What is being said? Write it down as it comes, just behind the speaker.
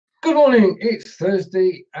Good morning, it's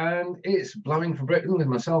Thursday and it's Blabbing for Britain with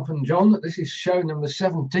myself and John. This is show number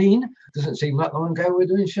 17. Doesn't seem that long ago we're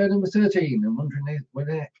doing show number 13. I'm wondering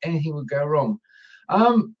whether anything would go wrong.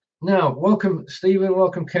 Now, welcome Stephen,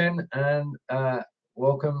 welcome Ken, and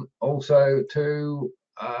welcome also to,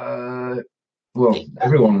 well,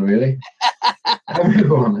 everyone really.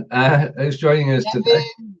 Everyone who's joining us today.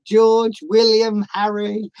 George, William,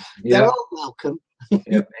 Harry, they're all welcome.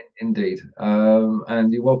 Yep, indeed.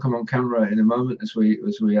 And you're welcome on camera in a moment as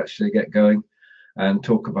we actually get going and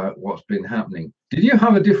talk about what's been happening. Did you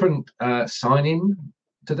have a different sign-in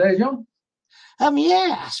today, John?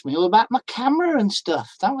 Yeah, asked me all about my camera and stuff.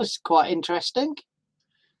 That was quite interesting.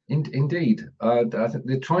 Indeed. I think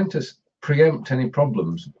they're trying to preempt any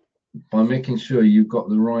problems by making sure you've got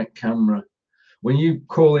the right camera. When you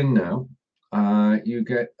call in now, you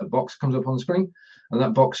get a box comes up on the screen, and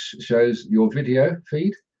that box shows your video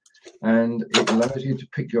feed, and it allows you to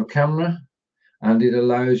pick your camera, and it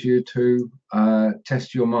allows you to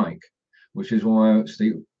test your mic, which is why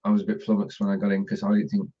I was a bit flummoxed when I got in, because I didn't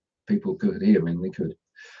think people could hear me, and they could.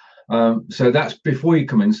 So that's before you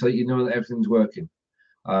come in, so that you know that everything's working,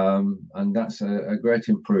 and that's a great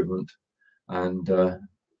improvement, and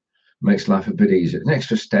makes life a bit easier. An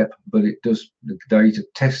extra step, but it does allow you to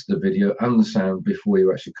test the video and the sound before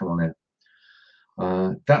you actually come on air.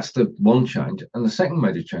 That's the one change, and the second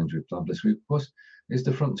major change with Blab this week is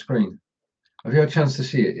the front screen. Have you had a chance to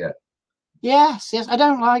see it yet? Yes. I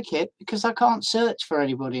don't like it because I can't search for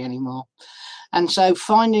anybody anymore, and so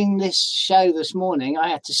finding this show this morning, I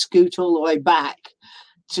had to scoot all the way back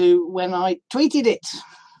to when I tweeted it.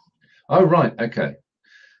 Oh right, okay.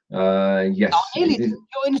 Yes. I nearly didn't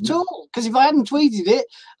join at all, because if I hadn't tweeted it,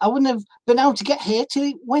 I wouldn't have been able to get here till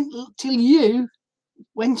you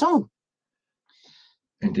went on.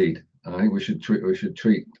 Indeed, I think we should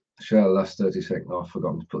share the last 30 seconds. Oh, I've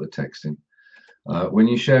forgotten to put the text in. When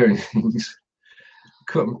you're sharing things,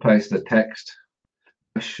 cut and paste the text,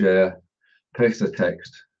 share, paste the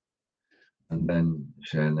text, and then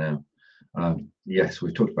share now. Yes,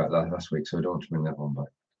 we talked about that last week, so I don't want to bring that one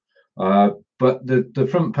back. But the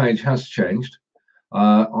front page has changed.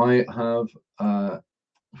 I have,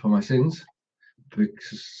 for my sins,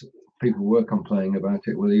 because people were complaining about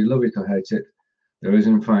it, whether you love it or hate it, there is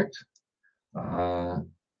in fact a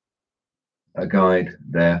guide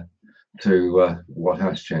there to what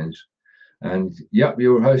has changed. And yep,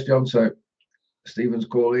 you're a host, John, so Stephen's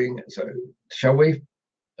calling. So shall we?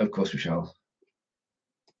 Of course we shall.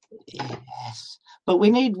 Yes, but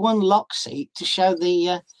we need one lock seat to show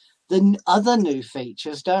the other new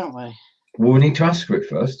features, don't we? Well, we need to ask for it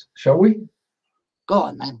first, shall we? Go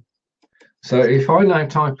on then. So if I now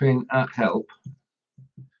type in @help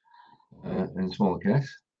in small case,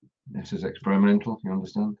 this is experimental, you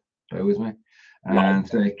understand? Bear with me. And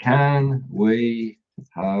say, can we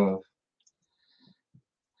have,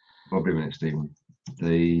 probably a minute, Stephen,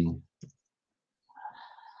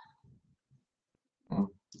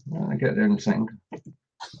 I get there in a second.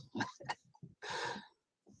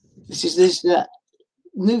 This is this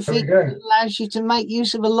new feature that allows you to make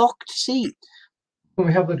use of a locked seat. Can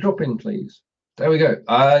we have the drop-in, please? There we go.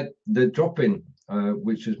 The drop-in,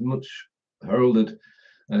 which is much heralded,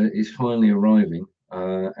 is finally arriving.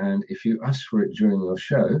 And if you ask for it during your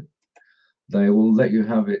show, they will let you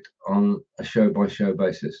have it on a show-by-show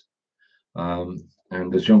basis.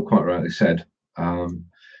 And as John quite rightly said,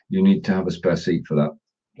 you need to have a spare seat for that.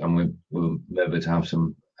 And we'll endeavour to have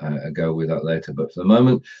some a go with that later, but for the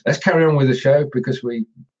moment let's carry on with the show, because we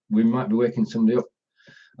might be waking somebody up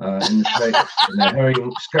in the States and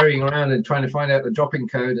they're scurrying around and trying to find out the drop-in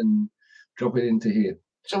code and drop it into here.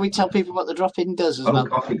 Shall we tell people what the drop-in does as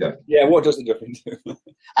well? Off you go. Yeah, what does the drop-in do?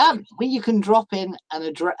 Well, you can drop in a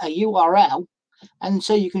URL, and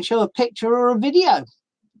so you can show a picture or a video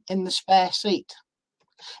in the spare seat.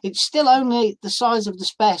 It's still only the size of the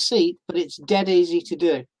spare seat, but it's dead easy to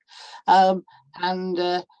do.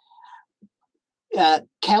 And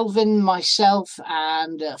Kelvin, myself,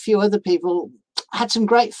 and a few other people had some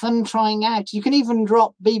great fun trying out. You can even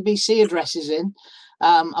drop BBC addresses in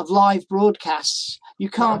of live broadcasts. You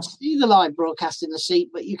can't see the live broadcast in the seat,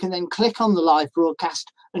 but you can then click on the live broadcast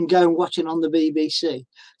and go and watch it on the BBC.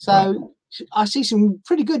 So I see some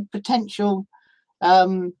pretty good potential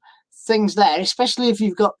things there, especially if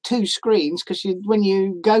you've got two screens, because when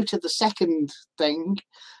you go to the second thing,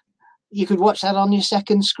 you could watch that on your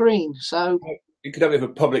second screen. So you could have it for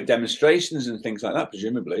public demonstrations and things like that,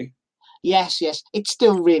 presumably. Yes. It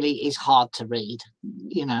still really is hard to read,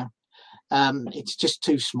 you know. It's just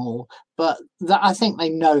too small. But I think they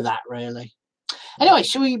know that, really. Anyway,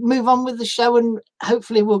 shall we move on with the show, and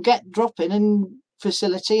hopefully we'll get Dropin and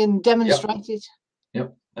facility and demonstrate it.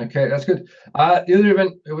 Yep. Okay, that's good. The other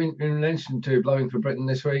event we mentioned to Blabbing for Britain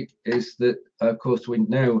this week is that, of course, we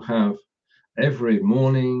now have every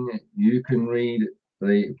morning you can read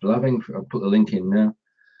the Blabbing. I'll put the link in now.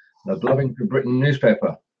 The Blabbing for Britain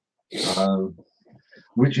newspaper,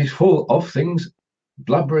 which is full of things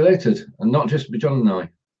Blab related, and not just Jon and I.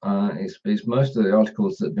 It's most of the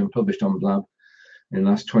articles that have been published on Blab in the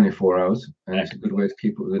last 24 hours, and it's a good way to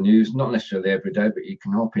keep up with the news. Not necessarily every day, but you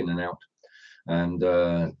can hop in and out. And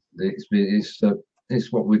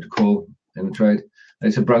it's what we'd call in the trade,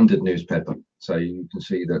 it's a branded newspaper. So you can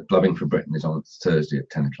see that Blabbing for Britain is on Thursday at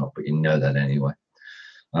 10 o'clock, but you know that anyway.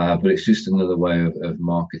 But it's just another way of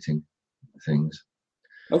marketing things.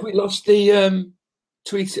 Have we lost the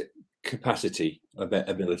tweet capacity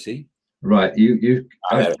ability? Right, you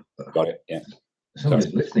got it. Yeah,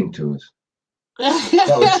 somebody's listening to us.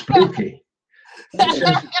 That was spooky.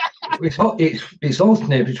 It's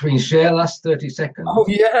alternating between share last 30 seconds. Oh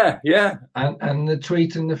yeah. And the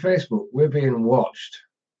tweet and the Facebook. We're being watched.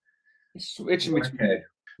 It's switching between. Okay.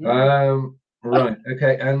 Right.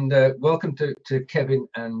 Okay. And welcome to Kevin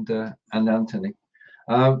and Anthony.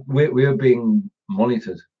 We are being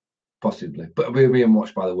monitored, possibly, but we're being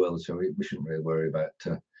watched by the world, so we shouldn't really worry about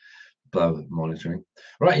Blab monitoring.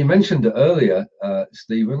 Right. You mentioned earlier,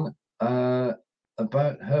 Stephen,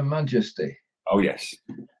 about Her Majesty. Oh yes.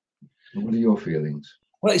 What are your feelings?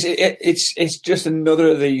 Well, it's just another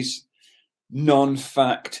of these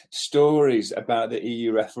non-fact stories about the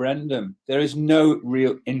EU referendum. There is no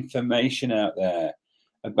real information out there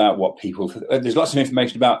about what people. There's lots of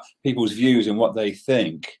information about people's views and what they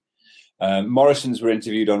think. Morrisons were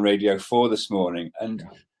interviewed on Radio 4 this morning, and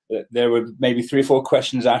there were maybe 3 or 4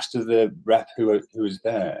 questions asked of the rep who was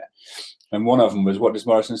there. And one of them was, what does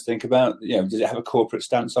Morrisons think about, does it have a corporate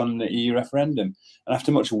stance on the EU referendum? And after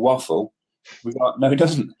much waffle, we got, no, it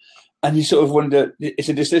doesn't. And you sort of wonder, it's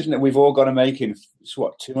a decision that we've all got to make in,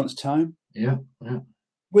 2 months' time? Yeah.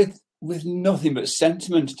 With nothing but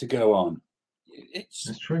sentiment to go on.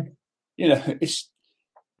 That's true. It's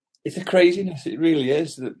a craziness. It really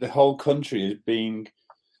is, that the whole country is being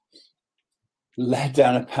led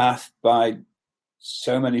down a path by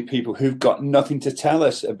so many people who've got nothing to tell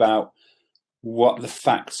us about what the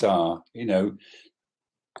facts are.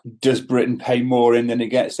 Does Britain pay more in than it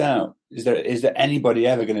gets out? Is there anybody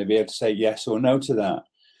ever going to be able to say yes or no to that?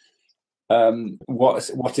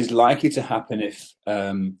 What is likely to happen if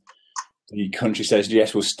the country says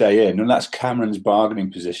yes, we'll stay in? And that's Cameron's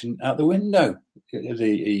bargaining position out the window at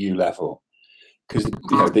the EU level, because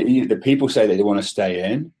the people say that they want to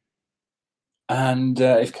stay in, and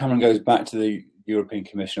if Cameron goes back to the European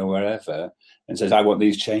Commission or wherever and says, I want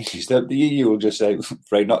these changes, the EU will just say,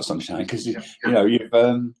 afraid not, sunshine, because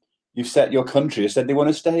you've set your country, said they want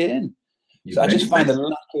to stay in. So I just find the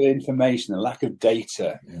lack of information, the lack of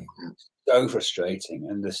data, so frustrating.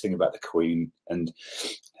 And this thing about the Queen and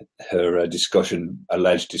her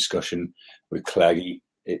alleged discussion with Clegg,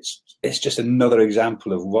 it's just another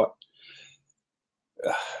example of what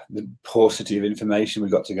the paucity of information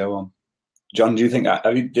we've got to go on. John, do you think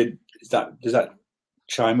does that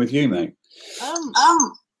chime with you, mate? I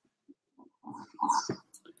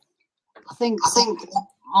think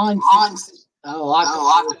I'm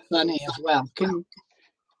funny as well.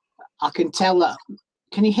 I can tell that.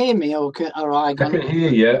 Can you hear me, or I can hear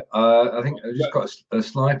you. I think I've just got a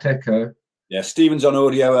slight echo. Yeah, Stephen's on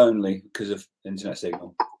audio only because of internet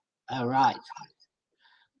signal. Oh, right.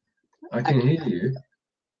 I can hear you.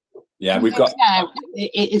 Yeah, we've got. Now,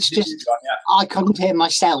 it's just I couldn't hear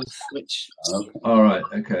myself, which. All right.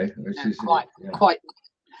 Okay. Which is quite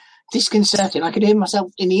disconcerting. I could hear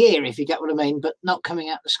myself in the ear, if you get what I mean, but not coming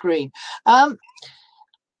out the screen.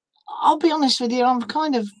 I'll be honest with you, I'm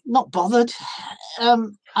kind of not bothered.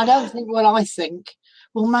 I don't think what I think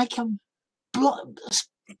will make a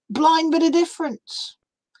blind bit of difference.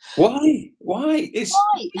 Why? Why?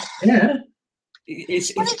 Yeah.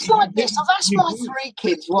 It's like this. I've asked my 3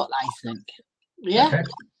 kids what they think. Yeah? Okay.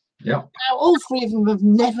 Yeah. Now, all 3 of them have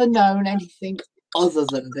never known anything other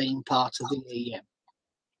than being part of the EU.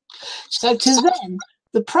 So to them,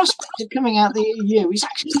 the prospect of coming out of the EU is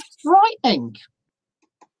actually frightening.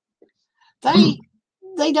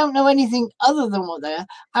 They don't know anything other than what they are.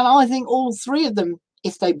 And I think all 3 of them,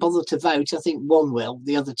 if they bother to vote, I think one will,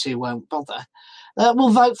 the other 2 won't bother, will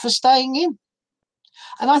vote for staying in.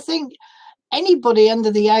 And I think anybody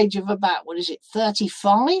under the age of about,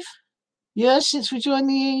 35 years since we joined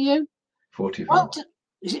the EU? 45.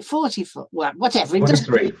 Is it 40? Well, whatever.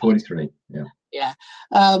 43. Yeah. Yeah.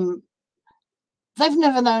 they've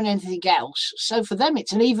never known anything else. So for them,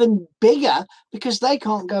 it's an even bigger, because they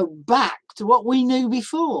can't go back to what we knew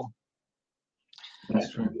before.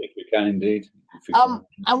 That's true. If we can, indeed.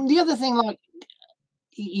 And the other thing, like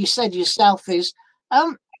you said yourself, is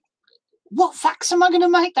what facts am I going to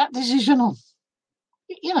make that decision on?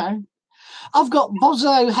 You know, I've got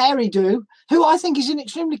Bozo Hairy-Do, who I think is an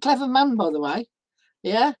extremely clever man, by the way.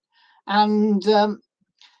 Yeah. And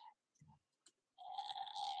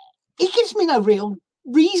he gives me no real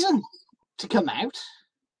reason to come out.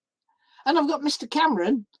 And I've got Mr.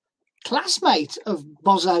 Cameron, classmate of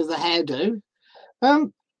Bozo the Hairdo,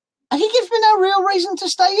 and he gives me no real reason to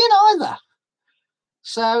stay in either.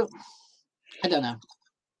 So, I don't know.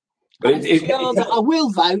 But I will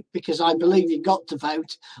vote, because I believe you've got to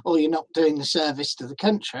vote or you're not doing the service to the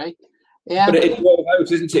country. Yeah, but it's your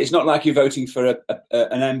vote, isn't it? It's not like you're voting for an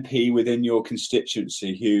MP within your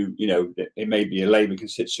constituency who, you know, it may be a Labour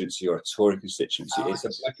constituency or a Tory constituency. It's a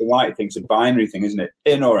black and white thing. It's a binary thing, isn't it?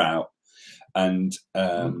 In or out. And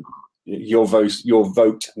your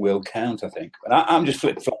vote will count, I think. And I'm just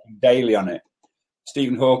flip-flopping daily on it.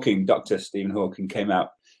 Dr. Stephen Hawking came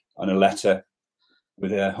out on a letter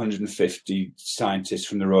with 150 scientists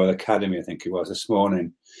from the Royal Academy, I think it was, this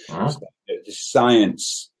morning. So the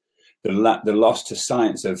science... The loss to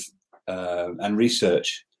science of and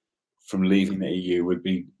research from leaving the EU would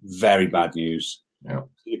be very bad news. Yeah.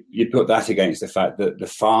 You'd put that against the fact that the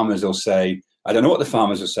farmers will say, I don't know what the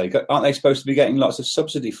farmers will say. Aren't they supposed to be getting lots of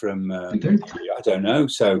subsidy from? They do. I don't know.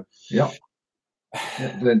 So yeah.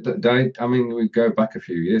 I mean, we go back a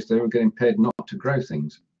few years. They were getting paid not to grow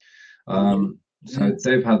things. So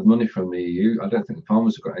they've had money from the EU. I don't think the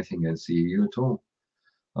farmers have got anything against the EU at all.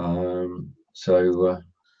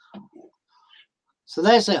 So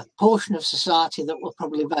there's a portion of society that will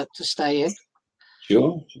probably vote to stay in.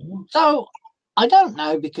 Sure. So I don't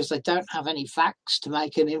know, because they don't have any facts to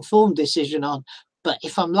make an informed decision on. But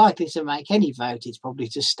if I'm likely to make any vote, it's probably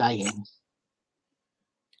to stay in.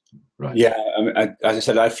 Right. Yeah. I mean, as I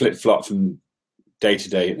said, I flip-flop from day to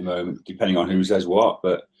day at the moment, depending on who says what.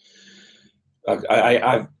 But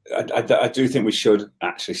I do think we should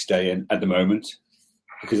actually stay in at the moment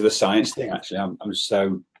because of the science thing. Actually, I'm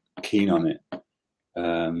so keen on it.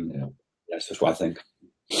 That's just what I think.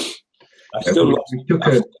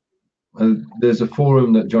 There's a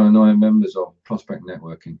forum that Jon and I are members of, Prospect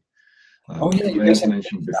Networking.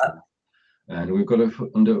 Mentioned before. And we've got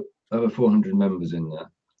over 400 members in there.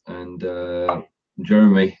 And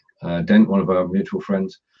Jeremy Dent, one of our mutual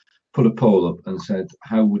friends, put a poll up and said,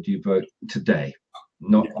 how would you vote today?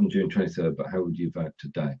 Not on June 23rd, but how would you vote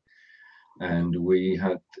today? And we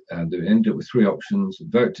had they ended up with three options: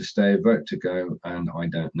 vote to stay, vote to go, and I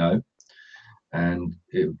don't know. And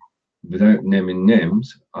without naming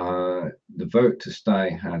names, the vote to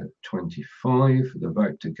stay had 25, the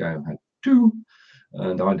vote to go had 2,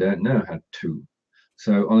 and I don't know had 2.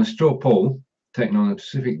 So on a straw poll taken on a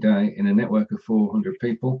specific day in a network of 400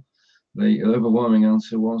 people, the overwhelming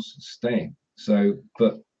answer was staying. So,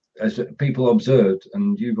 but as people observed,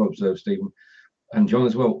 and you've observed, Stephen, and Jon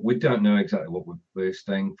as well, we don't know exactly what we're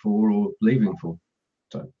staying for or leaving for.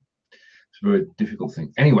 So it's a very difficult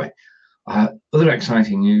thing. Anyway, other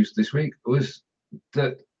exciting news this week was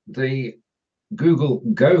that the Google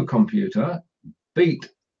Go computer beat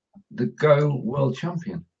the Go world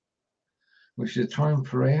champion, which is a triumph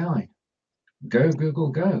for AI. Go, Google,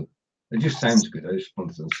 go. It just sounds good. I just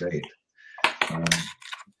wanted to say it.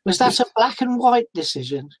 Was that a black and white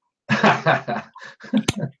decision?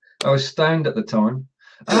 I was stoned at the time.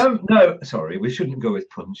 No, sorry, we shouldn't go with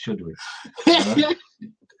puns, should we?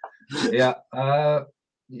 Yeah,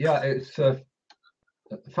 it's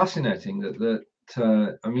fascinating that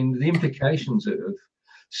I mean, the implications of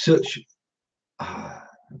such. How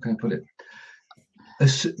can I put it?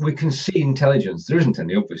 We can see intelligence. There isn't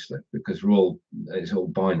any, obviously, because it's all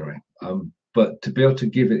binary. But to be able to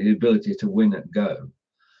give it the ability to win at Go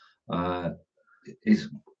is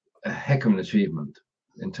a heck of an achievement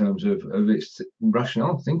in terms of its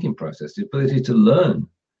rational thinking process, the ability to learn.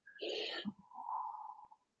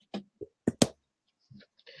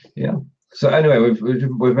 Yeah. So anyway,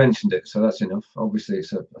 we've mentioned it, so that's enough. Obviously,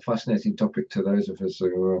 it's a fascinating topic to those of us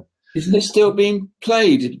who. Isn't it still being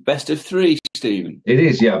played? Best of 3, Stephen. It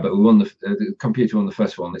is, yeah. But we won the computer won the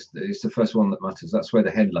first one. It's the first one that matters. That's where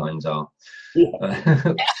the headlines are.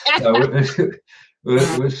 Yeah. So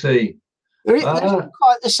we'll see. There's not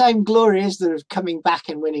quite the same glory as there of coming back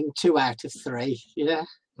and winning 2 out of 3. Yeah.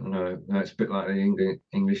 No, it's a bit like the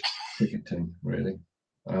English cricket team, really,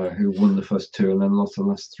 who won the first 2 and then lost the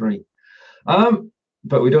last 3.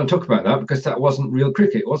 But we don't talk about that because that wasn't real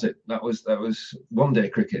cricket, was it? That was one-day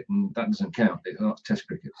cricket, and that doesn't count. It's not Test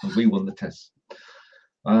cricket, and we won the Test.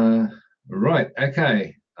 Right.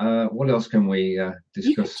 Okay. What else can we discuss?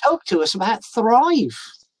 You can talk to us about Thrive.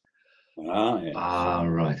 Yes.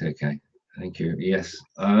 Right. Okay. Thank you. Yes.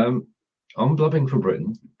 On Blabbing for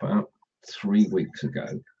Britain, about 3 weeks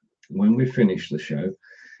ago, when we finished the show,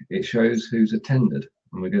 it shows who's attended,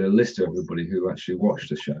 and we get a list of everybody who actually watched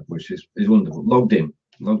the show, which is wonderful. Logged in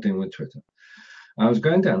with Twitter. I was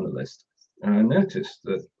going down the list, and I noticed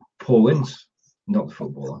that Paul Ince, not the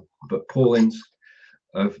footballer, but Paul Ince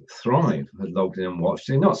of Thrive had logged in and watched.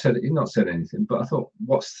 He'd not said anything, but I thought,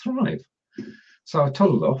 what's Thrive? So I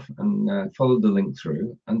toddled off and followed the link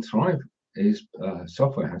through, and Thrive is a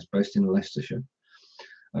software house based in Leicestershire,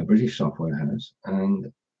 a British software house,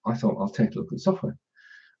 and I thought, I'll take a look at the software.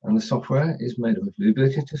 And the software is made up of the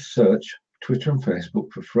ability to search Twitter and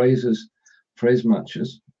Facebook for phrase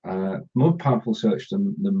matches, more powerful search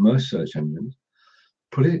than most search engines.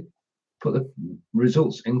 Put the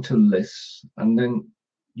results into lists, and then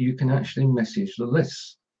you can actually message the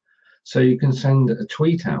lists. So you can send a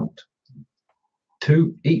tweet out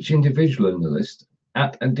to each individual in the list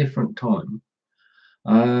at a different time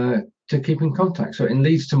to keep in contact. So it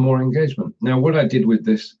leads to more engagement. Now, what I did with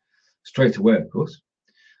this straight away, of course,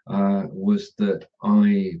 was that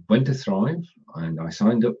I went to Thrive and I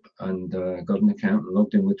signed up and got an account and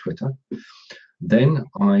logged in with Twitter. Then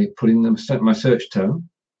I put in my search term,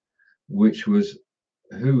 which was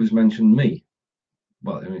who has mentioned me.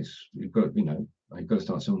 Well, I mean, you've got to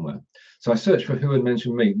start somewhere. So I searched for who had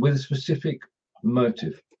mentioned me with a specific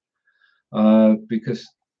motive, because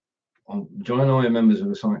Jon and I are members of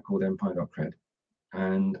a site called empire.cred,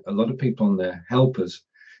 and a lot of people on there help us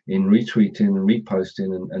in retweeting and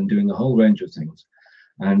reposting and doing a whole range of things,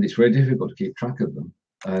 and it's very difficult to keep track of them.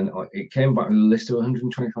 And it came back with a list of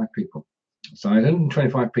 125 people. So I had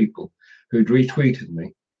 125 people who'd retweeted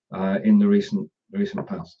me in the recent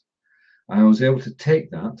past, and I was able to take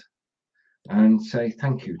that and say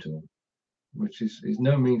thank you to them, which is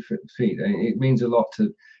no mean feat. It means a lot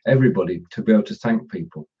to everybody to be able to thank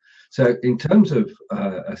people. So in terms of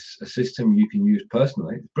a system you can use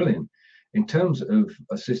personally, it's brilliant. In terms of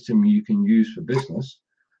a system you can use for business,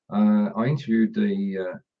 I interviewed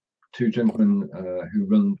the two gentlemen who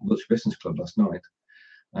run Wiltshire Business Club last night,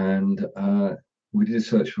 and I did a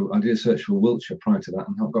search for Wiltshire prior to that,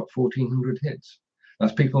 and I've got 1,400 hits.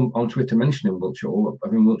 That's people on Twitter mentioning Wiltshire or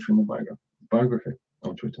having Wiltshire in the biography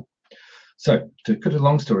on Twitter. So to cut a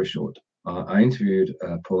long story short, I interviewed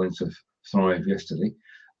Paul Ince of Thrive yesterday.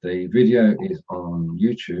 The video is on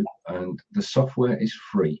YouTube, and the software is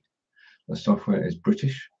free. The software is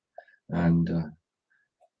British, and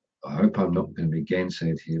I hope I'm not going to be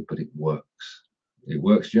gainsaid here, but it works. It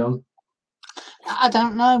works, Jon? I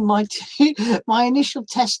don't know. My initial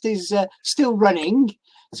test is still running,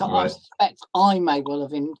 so right. I suspect I may well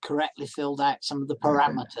have incorrectly filled out some of the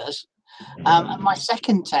parameters. Okay. And my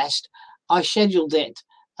second test, I scheduled it,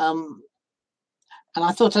 and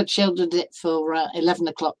I thought I'd scheduled it for 11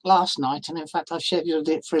 o'clock last night, and in fact I scheduled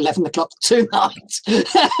it for 11 o'clock tonight.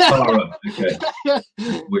 All right, okay. I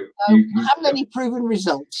haven't any proven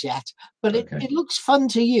results yet, but it looks fun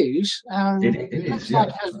to use. It looks like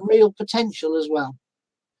it has real potential as well.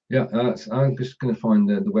 Yeah, I'm just going to find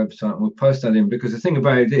the website, and we'll post that in, because the thing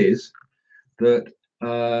about it is that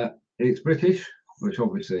it's British, which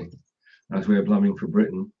obviously, as we're blabbing for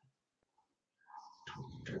Britain,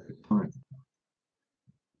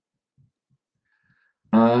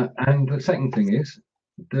 and the second thing is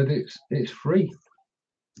that it's free.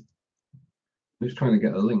 I'm just trying to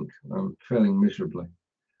get a link. I'm failing miserably.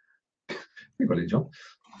 You got it, Jon?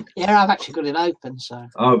 Yeah, I've actually got it open. So.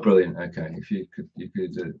 Oh, brilliant. Okay, if you could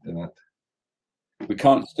do that. We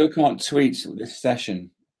still can't tweet this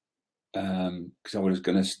session because I was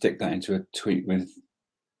going to stick that into a tweet with.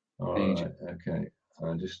 All right. Okay.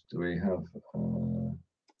 We have.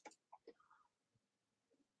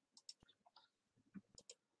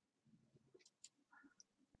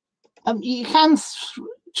 You can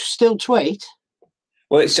still tweet.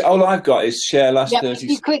 Well, it's all I've got is share last 30 seconds. If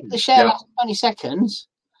you click the share last 20 seconds,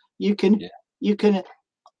 you can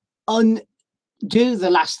undo the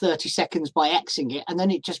last 30 seconds by Xing it, and then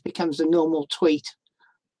it just becomes a normal tweet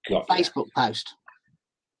Facebook post.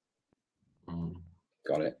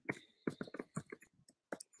 Got it.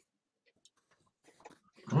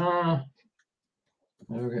 I'll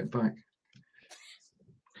get back.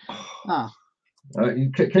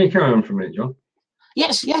 Can you carry on from it, Jon?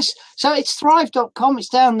 Yes. So it's thrive.com. It's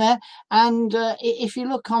down there. And if you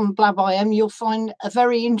look on BlabIM, you'll find a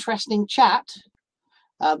very interesting chat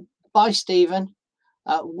by Stephen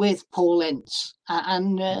with Paul Ince,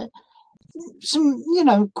 and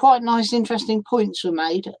some, quite nice, interesting points were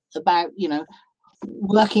made about,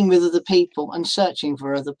 working with other people and searching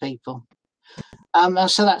for other people.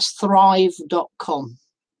 So that's thrive.com.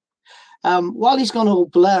 While he's gone all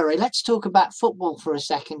blurry, let's talk about football for a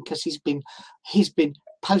second, because he's been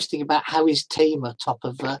posting about how his team are top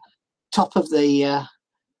of the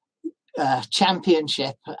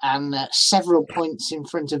championship and several points in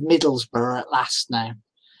front of Middlesbrough at last now.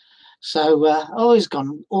 So, he's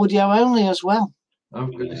gone audio only as well.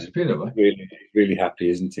 Really, really happy,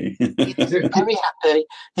 isn't he? He's very happy.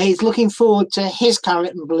 He's looking forward to his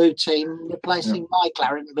claret and blue team replacing my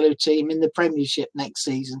claret and blue team in the Premiership next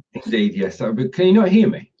season. Indeed, yes. That would be. Can you not hear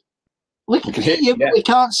me? We can hear you, but we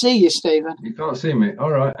can't see you, Stephen. You can't see me.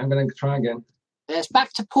 All right, I'm going to try again. It's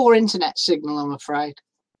back to poor internet signal, I'm afraid.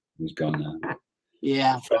 He's gone now.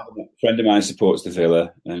 Yeah. A friend of mine supports the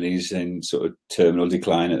Villa, and he's in sort of terminal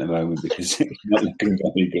decline at the moment because it's not looking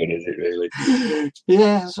very good, is it really?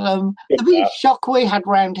 Yes. The big shock we had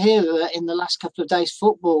round here in the last couple of days,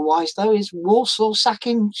 football-wise, though, is Walsall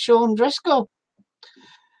sacking Sean Driscoll.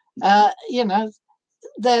 They're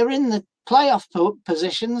in the playoff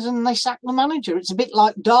positions, and they sack the manager. It's a bit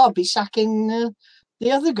like Derby sacking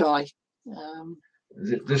the other guy.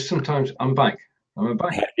 There's sometimes I'm back. I'm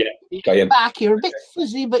back. You're back. You're a bit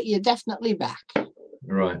fuzzy, but you're definitely back.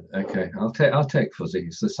 Right. Okay. I'll take fuzzy.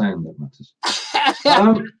 It's the sound that matters.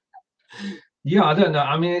 Yeah, I don't know.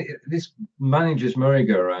 I mean, this manager's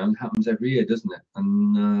merry-go-round happens every year, doesn't it?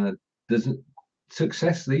 And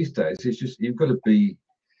success these days is just, you've got to be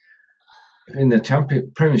in the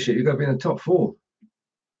Premiership. You've got to be in the top four.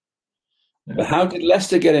 Yeah. But how did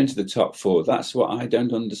Leicester get into the top four? That's what I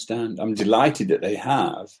don't understand. I'm delighted that they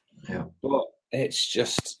have. Yeah. But it's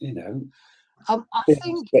just, I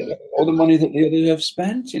think all the money that the others have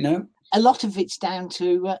spent, a lot of it's down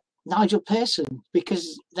to Nigel Pearson,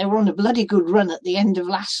 because they were on a bloody good run at the end of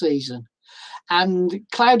last season, and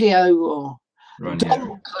Claudio, or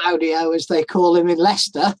Don Claudio as they call him in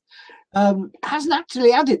Leicester, hasn't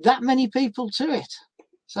actually added that many people to it.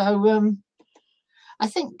 So I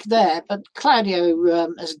think but Claudio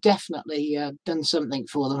has definitely done something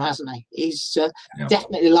for them, hasn't he? He's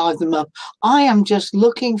definitely livened them up. I am just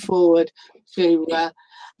looking forward to a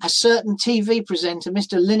certain TV presenter,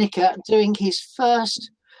 Mr. Lineker, doing his first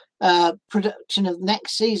production of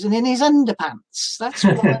next season in his underpants. That's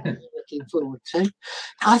what I'm looking forward to.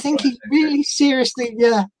 I think he's really seriously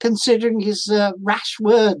considering his rash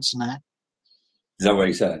words now. Is that what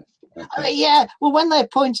he said? Okay. Yeah, well, when they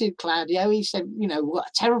appointed Claudio, he said, what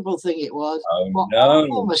a terrible thing it was. What a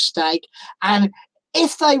horrible mistake. And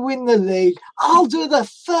if they win the league, I'll do the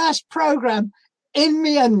first programme in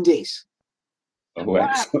me undies. Oh,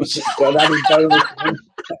 excellent. So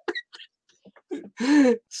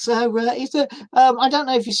I don't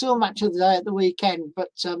know if you saw Match of the Day at the weekend, but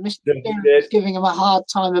Mr. Stewart was giving him a hard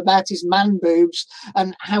time about his man boobs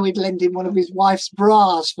and how he'd lend him one of his wife's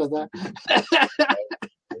bras for them.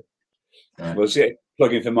 Well,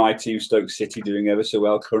 plugging for my team, Stoke City, doing ever so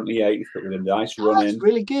well, currently 8th, but with a nice run in. That's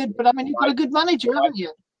really good, but I mean, you've got a good manager, haven't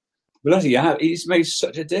you? Well, yeah, he's made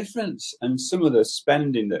such a difference, and some of the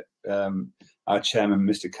spending that our chairman,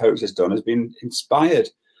 Mr. Coates, has done has been inspired.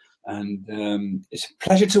 And it's a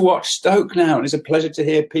pleasure to watch Stoke now, and it's a pleasure to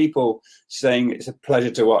hear people saying it's a pleasure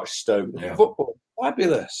to watch Stoke. Yeah. Football,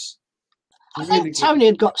 fabulous. I think Tony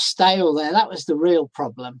had got stale there. That was the real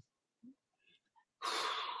problem.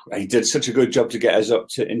 He did such a good job to get us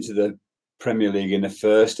into the Premier League in the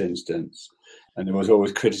first instance, and there was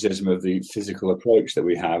always criticism of the physical approach that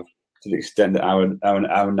we have, to the extent that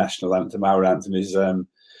our national anthem, is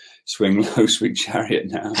 "Swing Low, Sweet Chariot"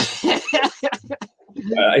 now.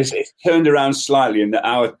 It's turned around slightly, and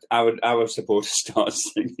our supporters start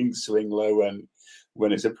singing "Swing Low"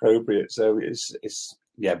 when it's appropriate. So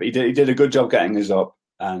but he did a good job getting us up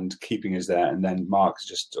and keeping us there, and then Mark's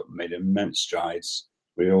just made immense strides.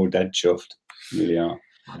 We're all dead chuffed, really are.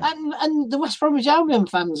 And the West Bromwich Albion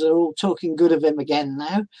fans are all talking good of him again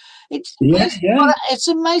now. It's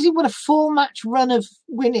amazing what a 4-match run of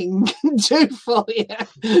winning can do for you.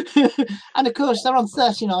 And of course, they're on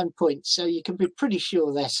 39 points, so you can be pretty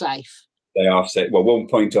sure they're safe. They are safe. Well, 1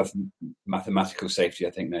 point off mathematical safety,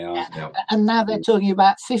 I think they are. Yeah. And now they're talking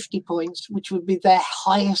about 50 points, which would be their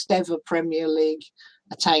highest ever Premier League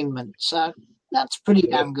attainment. So that's pretty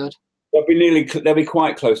damn good. They'll be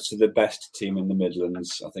quite close to the best team in the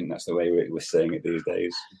Midlands. I think that's the way we're saying it these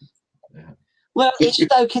days. Yeah. Well, is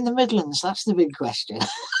Stoke in the Midlands? That's the big question.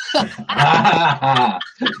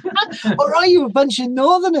 Or are you a bunch of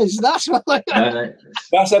Northerners? That's what.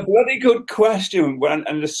 That's a bloody good question,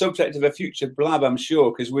 and the subject of a future blab, I'm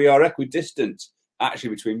sure, because we are equidistant,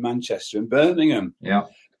 actually, between Manchester and Birmingham. Yeah.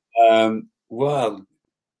 Well,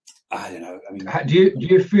 I don't know. I mean, do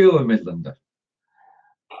you feel a Midlander?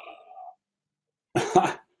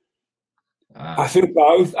 I feel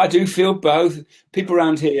both. I do feel both. People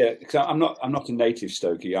around here, because I'm not a native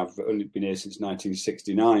Stokey. I've only been here since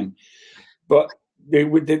 1969. But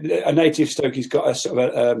a native Stokey's got a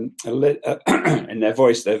sort of in their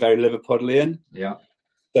voice. They're very Liverpudlian. Yeah.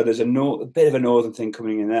 So there's a bit of a northern thing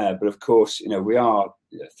coming in there. But of course, we are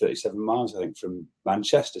 37 miles, I think, from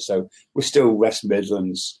Manchester. So we're still West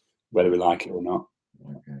Midlands, whether we like it or not.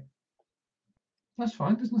 Okay. That's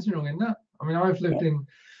fine. There's nothing wrong in that. I mean, I've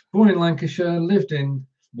born in Lancashire, lived in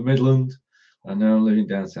the Midlands, and now I'm living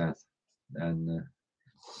down south. And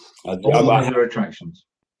all other attractions.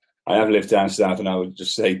 I have lived down south, and I would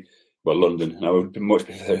just say, well, London, and I would much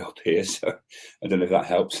prefer up here. So I don't know if that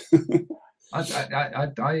helps.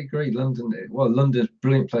 I agree. London's a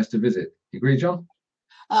brilliant place to visit. You agree, John?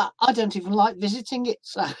 I don't even like visiting it.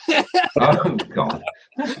 So. Oh, God.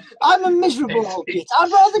 I'm a miserable old git.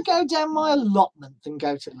 I'd rather go down my allotment than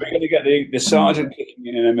go to. We're going to get the sergeant kicking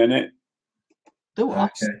in a minute. The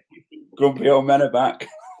what? Okay. Grumpy old men are back.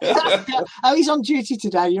 Oh, he's on duty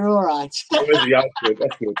today. You're all right.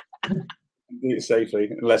 That's good. Do it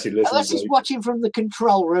safely, unless he listens. Unless he's watching from the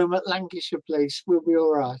control room at Lancashire Police, we'll be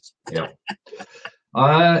all right. Yeah.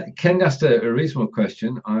 Ken asked a reasonable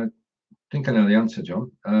question. I think I know the answer,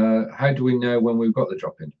 John. How do we know when we've got the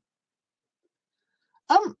drop-in?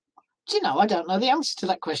 Do you know, I don't know the answer to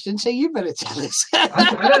that question, so you better tell us.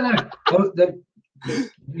 I don't know.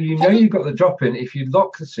 Well, you've got the drop-in if you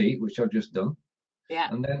lock the seat, which I've just done. Yeah.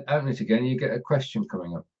 And then open it again, you get a question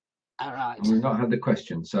coming up. All right. And we've not had the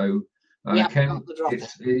question, so Ken,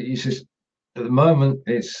 it's just at the moment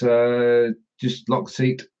it's just lock the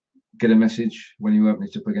seat, get a message when you open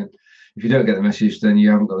it up again. If you don't get the message, then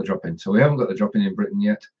you haven't got the drop-in. So we haven't got the drop-in in Britain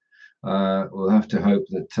yet. We'll have to hope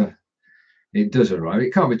that it does arrive.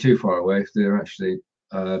 It can't be too far away if they're actually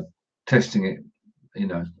testing it,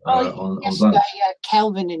 on land.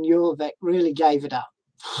 Kelvin in Jorvik really gave it up.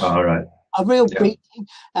 All right. A real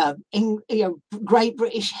Great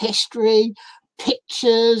British history,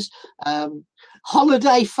 pictures,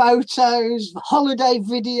 holiday photos, holiday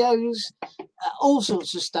videos, all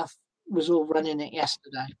sorts of stuff was all running it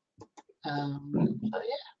yesterday. And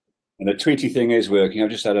the Tweety thing is working. I've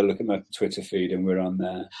just had a look at my Twitter feed and we're on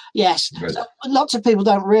there. Yes. So lots of people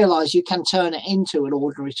don't realise you can turn it into an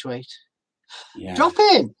ordinary tweet. Yeah. Drop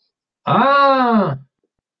in. Ah.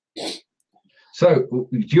 So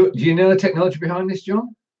do you know the technology behind this,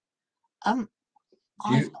 John? I've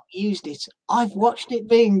not used it. I've watched it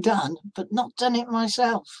being done, but not done it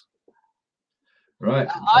myself. Right.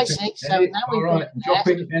 I see. So now we've got drop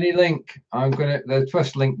in any link. The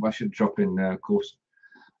first link I should drop in now, of course,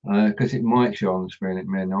 because it might show on the screen, it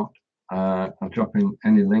may not. I'll drop in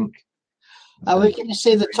any link. We're going to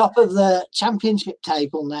see the top of the championship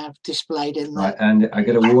table now displayed in there. Right, and I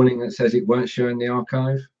get a warning that says it won't show in the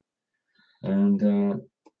archive. And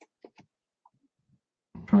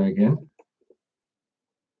try again.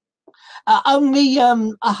 Only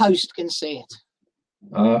a host can see it.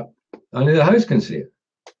 Only the host can see it.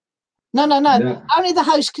 No. Only the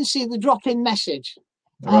host can see the drop-in message.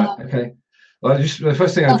 Right. Okay. Well, just the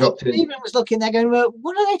first thing I dropped in. Stephen was looking there, going, "Well,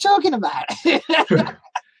 what are they talking about?"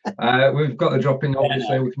 We've got the drop-in.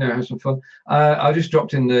 Obviously, we can now have some fun. I just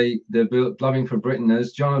dropped in the Blabbing for Britain.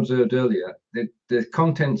 As John observed earlier, the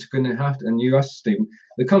content's going to have to, and you asked Stephen,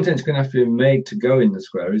 the content's going to have to be made to go in the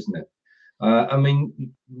square, isn't it? I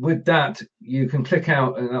mean, with that, you can click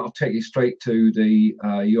out and that'll take you straight to the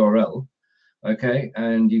URL, okay?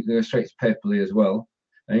 And you can go straight to Paperly as well,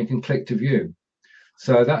 and you can click to view.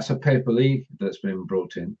 So that's a Paperly that's been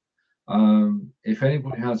brought in. If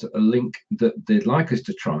anybody has a link that they'd like us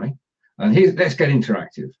to try, and let's get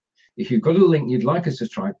interactive. If you've got a link you'd like us to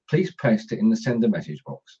try, please paste it in the send a message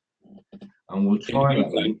box, and we'll try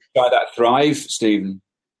that link. Try that Thrive, Stephen.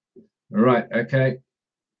 Right. Okay.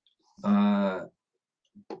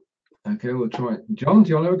 Okay, we'll try it. John, do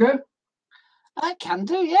you want to have a go? I can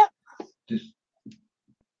do, yeah.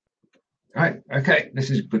 Right. Okay, this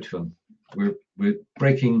is good fun. We're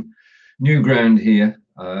breaking new ground here.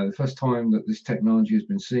 The first time that this technology has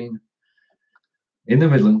been seen in the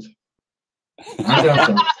Midlands.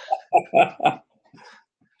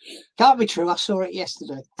 Can't be true. I saw it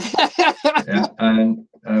yesterday. Yeah, and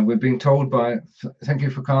we've been told by, thank you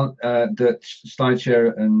Furqan, that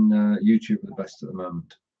Slideshare and YouTube are the best at the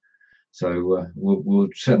moment. So we'll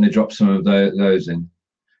certainly drop some of those in.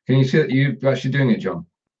 Can you see that you're actually doing it, Jon?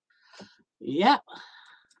 Yeah.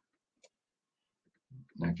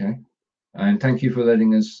 Okay. And thank you for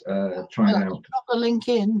letting us try it out. Drop the link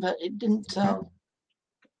in, but it didn't.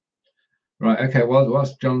 Right. Okay. Well,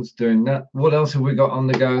 whilst Jon's doing that, what else have we got on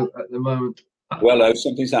the go at the moment? Well,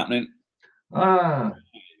 something's happening. Ah.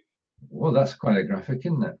 Well, that's quite a graphic,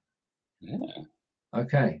 isn't it? Yeah.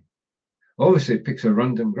 Okay. Obviously, it picks a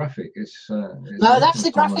random graphic. No, that's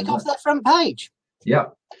the graphic off the front page. Yeah.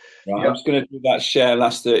 Right, I'm just going to do that share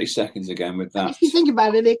last 30 seconds again with that. If you think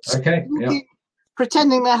about it, it's okay. Yeah.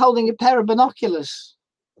 Pretending they're holding a pair of binoculars.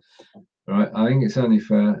 Right. I think it's only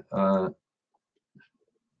fair. And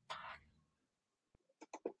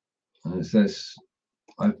it says,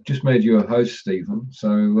 I've just made you a host, Stephen.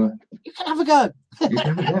 So you can have a go. You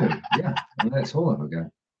can have a go. Yeah. And let's all have a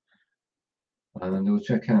go. And we'll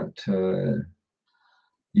check out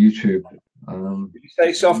YouTube. Did you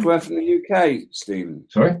say software from the UK, Stephen?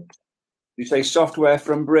 Sorry? Did you say software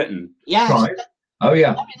from Britain? Yes. Right. Oh,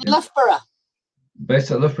 yeah. In Loughborough.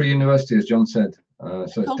 Based at Loughborough University, as Jon said. So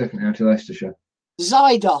it's definitely out of Leicestershire.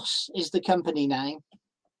 Zydos is the company name.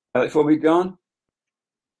 Spell it for me, Jon.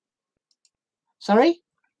 Sorry?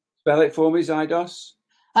 Spell it for me, Zydos.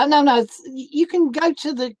 No. You can go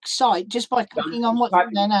to the site just by clicking on what's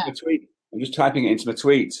in there now. I'm just typing it into my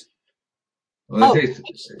tweet. Well,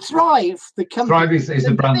 it's Thrive, the company. Thrive is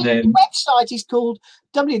the brand name. The website is called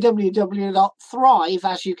www.thrive,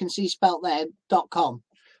 as you can see spelt there, .com.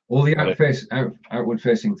 All the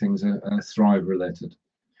outward-facing things are Thrive related.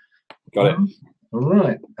 Got it. All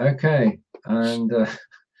right. Okay. And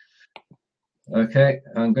okay,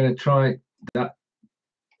 I'm going to try that.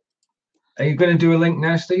 Are you going to do a link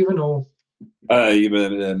now, Stephen, or?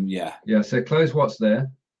 Yeah. Yeah. So close what's there.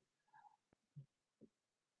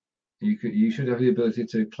 You should have the ability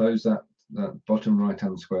to close that bottom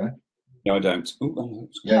right-hand square. No, I don't.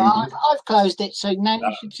 Yeah, I've closed it, so now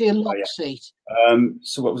you should see a lock seat.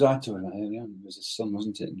 So what was I talking about earlier? It was a son,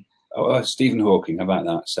 wasn't it? Oh, Stephen Hawking. How about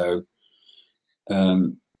that? So,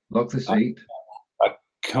 lock the seat. I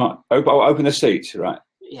can't open the seat, right?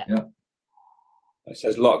 Yeah. It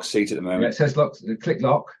says lock seat at the moment. Yeah, it says lock. Click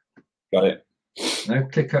lock. Got it. Now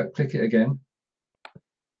click it again.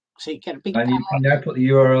 So you get a big. And you can now put the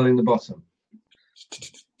URL in the bottom.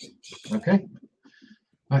 Okay.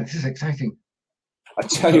 Right, this is exciting. I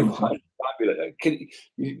tell you what, fabulous.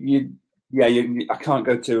 I can't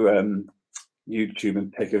go to YouTube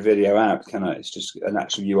and pick a video out, can I? It's just an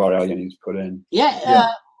actual URL you need to put in.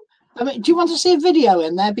 Yeah. I mean, do you want to see a video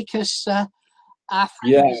in there? Because our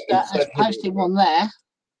friend has posted one there.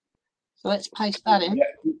 So let's paste that in.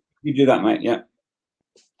 Yeah, you do that, mate. Yeah.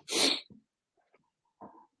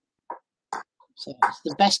 So it's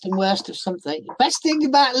the best and worst of something. The best thing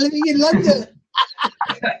about living in London.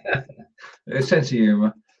 A sense of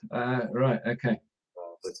humour. Right, okay.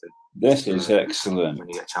 This is excellent. When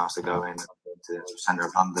you get a chance to go in to the centre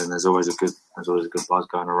of London, there's always a good buzz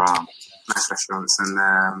going around. Nice restaurants, and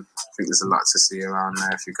I think there's a lot to see around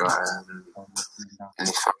there if you've got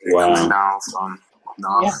any family coming down from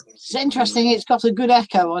north. Yeah, it's interesting. It's got a good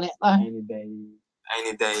echo on it, though.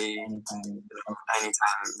 Any day, anytime,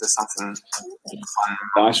 there's something fun.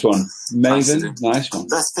 Nice one. Maven, nice one.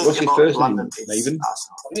 What's your first name, Maven?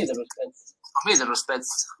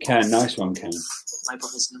 Ken, nice one, Ken. My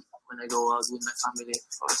profession, when I go out with my family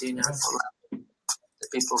for dinner, the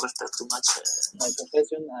people respect too much my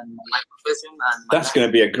profession and that's going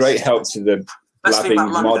to be a great help to the Blabbing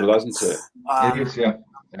model, isn't it? It is, yeah.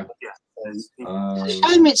 It's a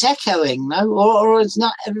shame it's echoing, no? Or is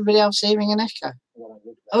not everybody else hearing an echo?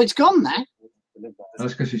 Oh, it's gone now.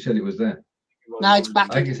 That's because you said it was there. No, it's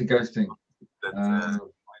back. I think it's a ghost thing.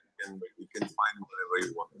 you can find whatever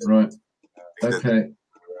you want. Right. Okay.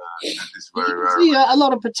 It's very You can see a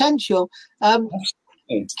lot of potential.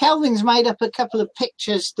 Kelvin's made up a couple of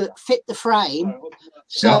pictures that fit the frame.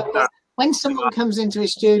 So when someone comes into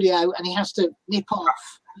his studio and he has to nip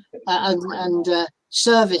off and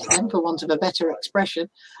service them, for want of a better expression,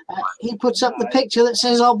 he puts up the picture that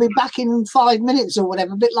says, "I'll be back in 5 minutes," or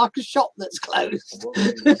whatever, a bit like a shop that's closed.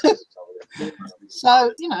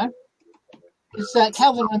 So,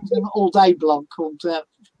 Kelvin runs an all-day blog called...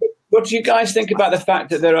 What do you guys think about the fact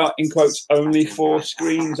that there are, in quotes, only 4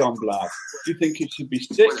 screens on Blab? Do you think it should be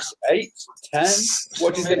 6, 8, 10?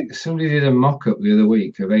 What do you think? Somebody did a mock-up the other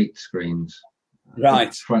week of 8 screens.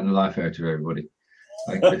 Right. Frightened the life out of everybody.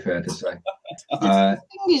 I think it'd be fair to say. The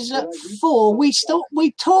thing is, at 4, we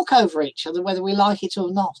talk over each other whether we like it or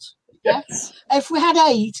not. Yes. If we had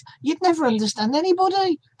 8, you'd never understand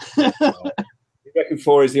anybody. You reckon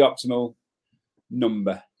 4 is the optimal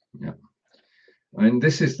number? Yeah. And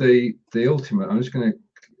this is the ultimate. I'm just going to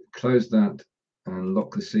close that and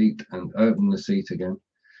lock the seat and open the seat again.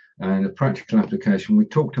 And a practical application. We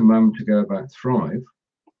talked a moment ago about Thrive.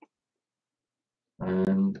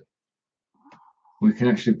 And we can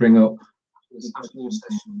actually bring up.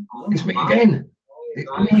 It's me again.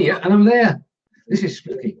 I'm here and I'm there. This is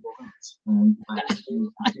spooky. So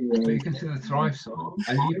you can see the Thrive song,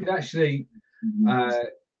 and you can actually. Can I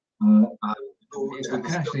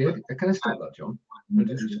stop that, John? I'm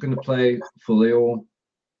just going to play fully, or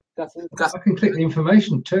I can click the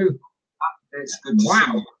information too. It's good.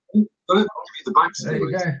 Wow. I'll give you the backstory. There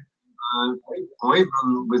you go. I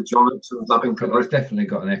run with Jon to the Blabbing Feature. It's definitely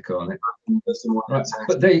got an echo on it. Right.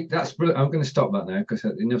 But that's brilliant. I'm going to stop that now because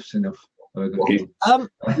enough's enough. Yeah,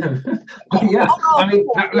 I mean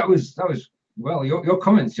that was well. Your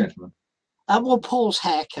comments, gentlemen. Well, Paul's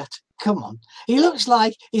haircut. Come on, he looks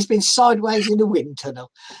like he's been sideways in a wind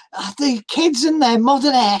tunnel. The kids and their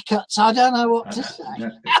modern haircuts. I don't know what to say.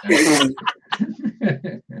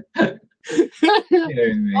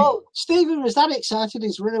 Oh, Stephen was that excited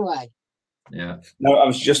he's run away. Yeah. No, I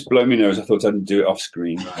was just blowing my nose. I thought I'd do it off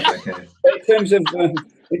screen. Right, okay. In terms of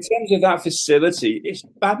that facility, it's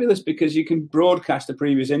fabulous because you can broadcast a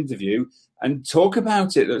previous interview and talk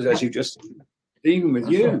about it as you just even with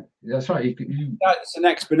you. Right. That's right. That's an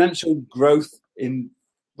exponential growth in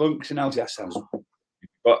functionality. That sounds,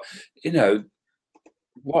 but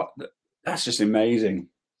that's just amazing.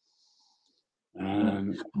 I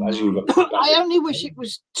only wish it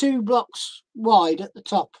was 2 blocks wide at the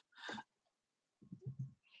top.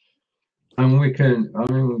 And we can,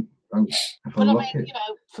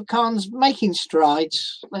 Furqan's making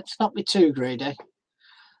strides. Let's not be too greedy.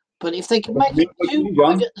 But if they can make it 2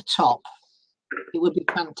 wide at the top, it would be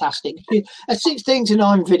fantastic. A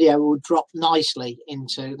 16:9 video would drop nicely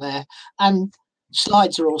into there. And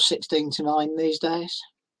slides are all 16:9 these days.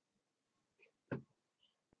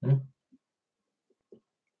 Yeah.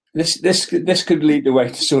 This could lead the way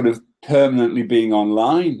to sort of permanently being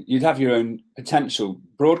online. You'd have your own potential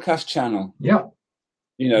broadcast channel. Yeah.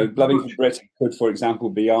 Blabbing for Britain could, for example,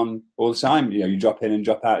 be on all the time. You drop in and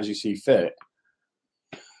drop out as you see fit.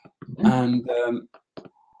 And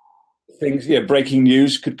things, breaking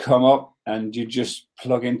news could come up, and you just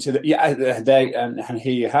plug into and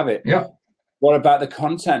here you have it. Yeah. What about the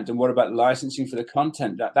content, and what about licensing for the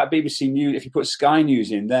content? That BBC News, if you put Sky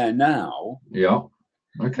News in there now, yeah.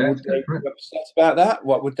 Okay. Would they be upset about that?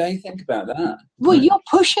 What would they think about that? Well, you're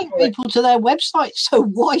pushing people to their website, so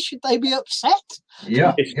why should they be upset?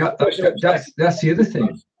 Yeah, that's the other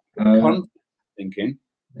thing. Thinking.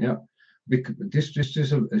 Yeah. Just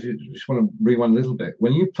want to rewind a little bit.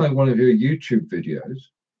 When you play one of your YouTube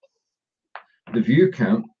videos, the view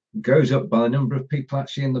count goes up by the number of people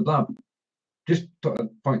actually in the blab. Just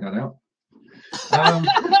point that out.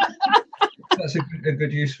 That's a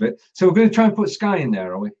good use of it. So we're going to try and put Sky in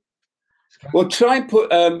there, are we? Well, try and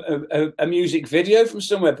put a music video from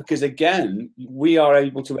somewhere, because again, we are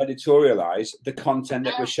able to editorialize the content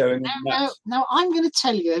that we're showing. Now, I'm going to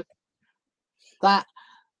tell you that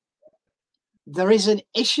there is an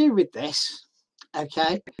issue with this,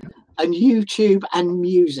 okay, and YouTube and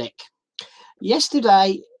music.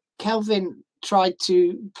 Yesterday, Kelvin tried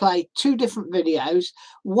to play 2 different videos,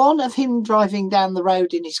 one of him driving down the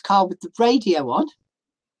road in his car with the radio on,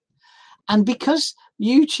 and because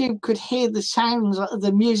YouTube could hear the sounds of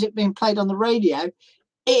the music being played on the radio,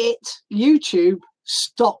 YouTube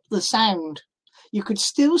stopped the sound. You could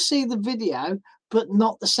still see the video but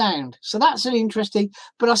not the sound. So that's an interesting,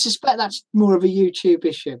 but I suspect that's more of a YouTube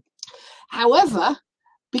issue. However,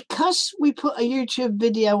 because we put a YouTube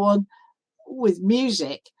video on with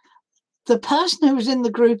music, the person who was in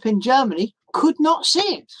the group in Germany could not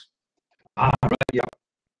see it. Right, yeah.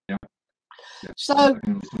 So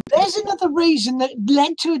there's another reason that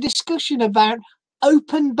led to a discussion about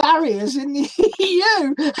open barriers in the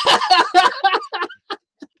EU.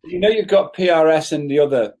 You've got PRS and the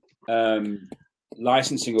other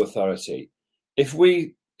licensing authority. If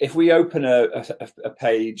we open a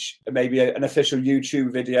page, maybe an official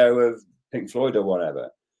YouTube video of Pink Floyd or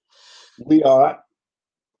whatever, we are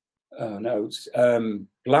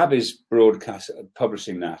Blab is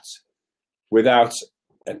publishing that without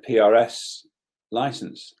a PRS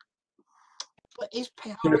license. What is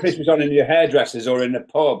PRS? If this was on in your hairdressers or in a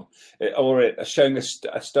pub, or showing a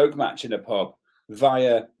Stoke match in a pub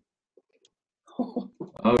via.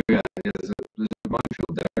 Oh yeah, there's a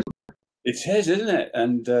minefield there. It is, isn't it?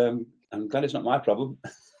 And I'm glad it's not my problem.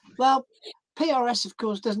 Well, PRS, of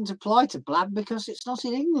course, doesn't apply to Blab because it's not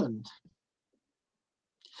in England.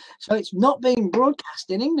 So it's not being broadcast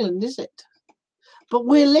in England, is it? But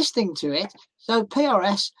we're listening to it. So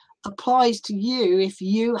PRS applies to you if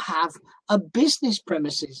you have a business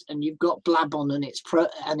premises and you've got Blab on and it's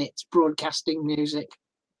broadcasting music.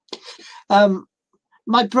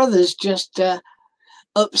 My brother's just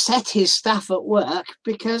upset his staff at work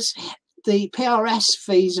because the PRS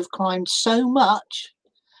fees have climbed so much,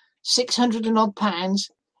 600 and odd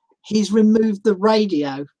pounds. He's removed the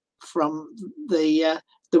radio from the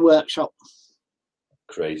workshop.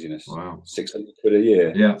 Craziness. Wow. 600 quid a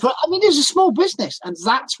year. Yeah. But I mean, it's a small business, and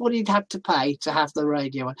that's what he'd had to pay to have the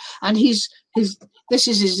radio on. And this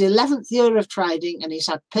is his 11th year of trading, and he's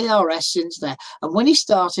had PRS since there. And when he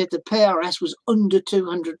started, the PRS was under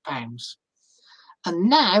 £200, and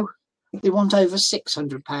now they want over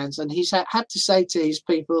 £600. And he's had to say to his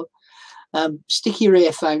people, stick your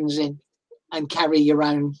earphones in and carry your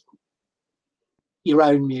own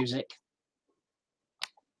music.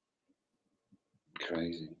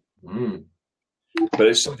 Crazy. But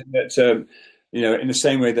it's something that in the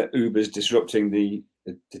same way that Uber's disrupting the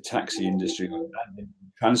taxi industry and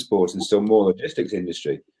transport and still more logistics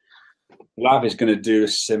industry, Blab is going to do a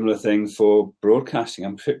similar thing for broadcasting.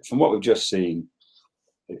 And from what we've just seen,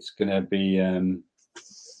 it's going to be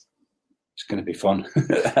fun.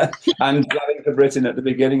 And Blabbing for Britain at the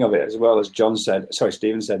beginning of it, as well as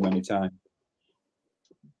Stephen said many times.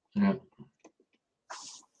 Yeah.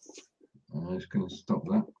 I'm just going to stop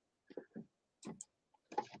that.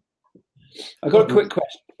 I've got a quick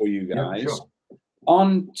question for you guys. Yeah, sure.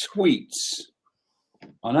 On tweets,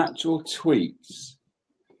 on actual tweets,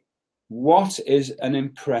 what is an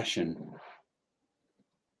impression?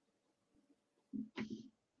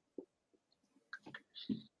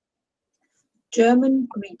 German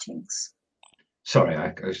greetings. Sorry,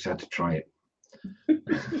 I just had to try it.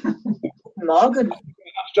 Morgen. I'll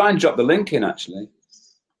try and drop the link in, actually.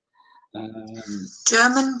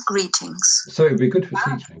 German greetings. So it'd be good for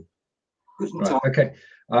teaching. Right, okay.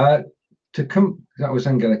 That was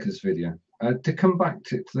Angelica's video. To come back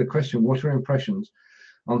to the question, what are impressions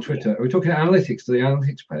on Twitter? Are we talking analytics, the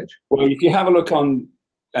analytics page? Well, if you have a look on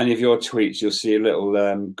any of your tweets, you'll see a little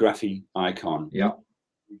graphy icon. Yeah.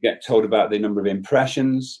 You get told about the number of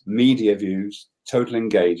impressions, media views, total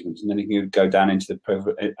engagements, and then you can go down into the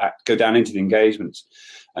engagements,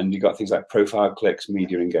 and you've got things like profile clicks,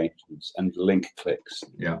 media engagements, and link clicks.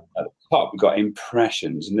 Yeah. At the top, we've got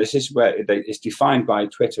impressions, and this is where it's defined by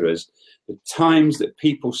Twitter as the times that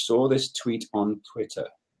people saw this tweet on Twitter.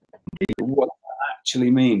 What that actually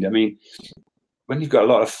means? I mean, when you've got a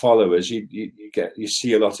lot of followers, you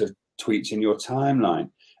see a lot of tweets in your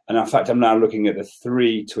timeline. And in fact, I'm now looking at the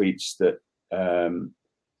 3 tweets that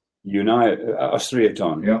you and us three have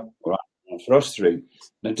done. Yeah. Right. For us 3.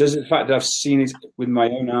 Now, does the fact that I've seen it with my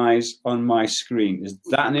own eyes on my screen, is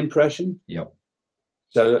that an impression? Yeah.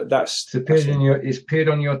 So it's appeared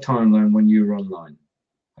on your timeline when you were online.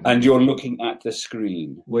 And you're looking at the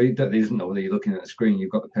screen. Well, that isn't whether you're looking at the screen.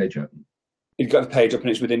 You've got the page open. You've got the page up, and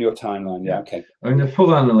it's within your timeline. Yeah. Okay. And the full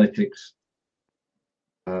analytics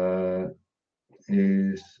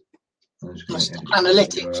is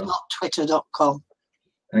analytics, not twitter.com.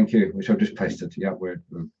 Thank you, which I've just pasted. Yeah, we're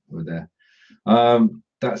there.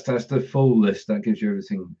 That's the full list. That gives you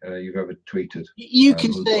everything you've ever tweeted. You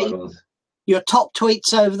can see your top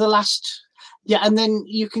tweets over the last, and then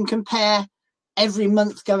you can compare every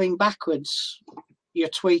month going backwards your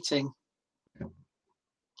tweeting. Yeah.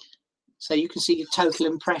 So you can see your total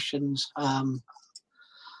impressions. I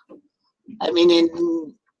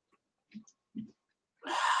mean,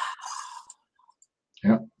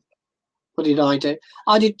 what did I do?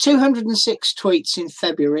 I did 206 tweets in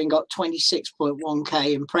February and got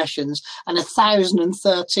 26.1k impressions and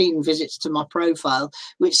 1,013 visits to my profile,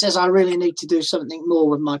 which says I really need to do something more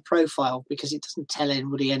with my profile because it doesn't tell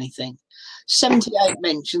anybody anything. 78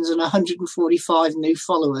 mentions and 145 new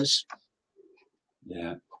followers.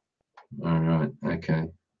 Yeah. All right. Okay.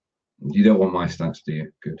 You don't want my stats, do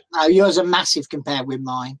you? Good. No, yours are massive compared with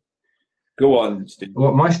mine. Go on, Steve.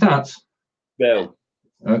 What, my stats? Bill.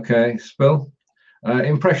 Okay, Spill.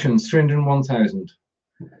 Impressions, 301,000.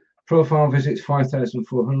 Profile visits,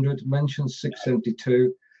 5,400. Mentions,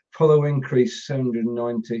 672. Follow increase,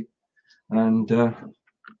 790. And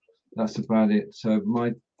that's about it. So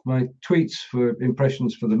my tweets for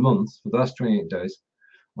impressions for the month, for the last 28 days,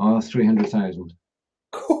 are 300,000.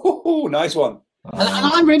 Oh, nice one. And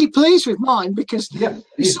I'm really pleased with mine because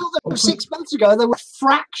we saw them 6 months ago. They were a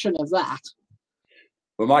fraction of that.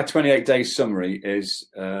 Well, my 28-day summary is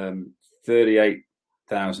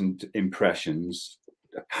 38,000 impressions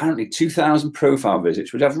apparently 2,000 profile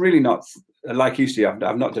visits, which I've really not, like you see, I've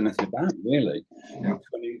not done anything about, really. Yeah.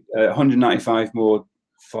 195 more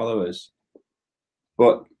followers.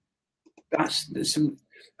 But that's some.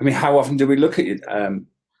 I mean, how often do we look at it?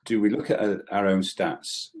 Do we look at our own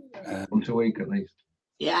stats? Once a week at least.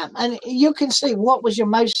 Yeah, and you can see what was your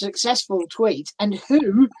most successful tweet and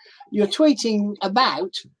who you're tweeting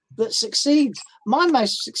about that succeeds. My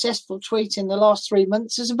most successful tweet in the last 3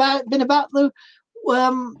 months has been about the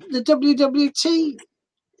WWT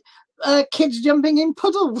kids jumping in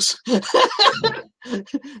puddles at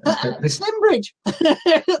Slimbridge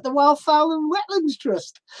at the Wildfowl and Wetlands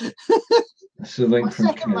Trust. That's the link My from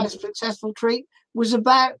second Ken. most successful tweet was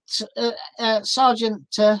about Sergeant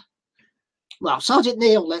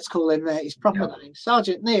Neil, let's call him his proper name,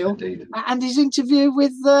 Sergeant Neil, Indeed. and his interview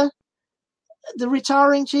with the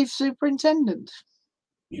retiring chief superintendent.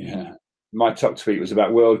 Yeah, my top tweet was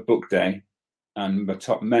about World Book Day, and my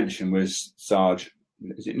top mention was Sarge.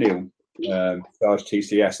 Is it Neil? Sarge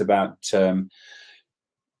TCS about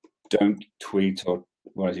don't tweet or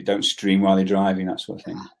what is it? Don't stream while you're driving, that sort of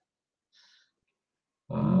thing.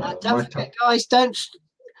 Don't forget, guys,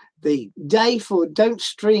 the day for Don't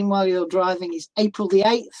Stream While You're Driving is April the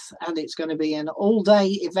 8th, and it's going to be an all-day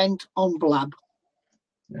event on Blab.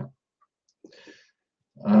 Yeah.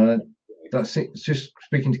 That's it. Just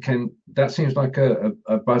speaking to Ken, that seems like a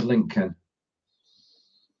bad link, Ken.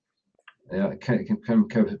 Yeah, Ken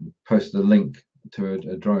post the link to a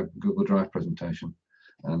Google Drive presentation,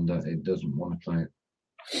 and it doesn't want to play it.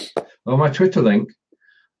 Oh, my Twitter link.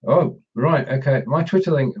 Oh, right. Okay. My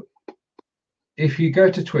Twitter link. If you go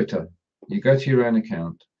to Twitter, you go to your own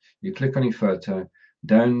account, you click on your photo,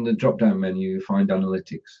 down the drop-down menu, you find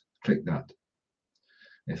analytics. Click that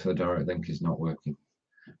if the direct link is not working.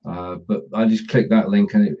 But I just click that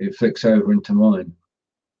link and it flicks over into mine.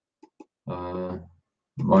 My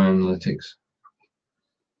analytics.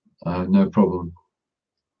 No problem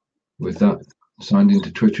with that. Signed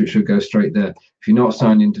into Twitter, it should go straight there. If you're not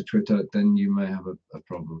signed into Twitter, then you may have a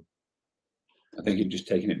problem. I think you've just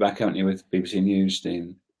taken it back, haven't you, with BBC News,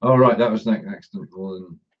 Stephen? Oh, right, that was an accident.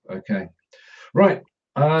 Okay, right.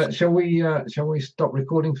 Shall we stop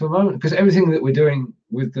recording for a moment? Because everything that we're doing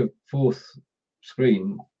with the fourth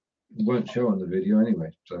screen won't show on the video anyway.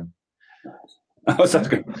 So. We've had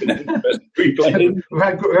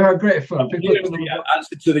great fun. Here's the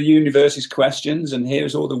answer to the universe's questions, and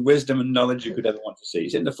here's all the wisdom and knowledge you could ever want to see.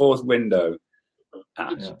 It's in the fourth window.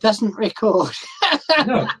 It doesn't record.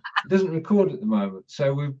 No, it doesn't record at the moment.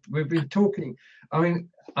 So we've been talking. I mean,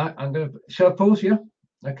 I'm going to. Shall I pause you?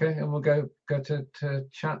 Okay, and we'll go to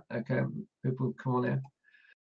chat. Okay, people come on here.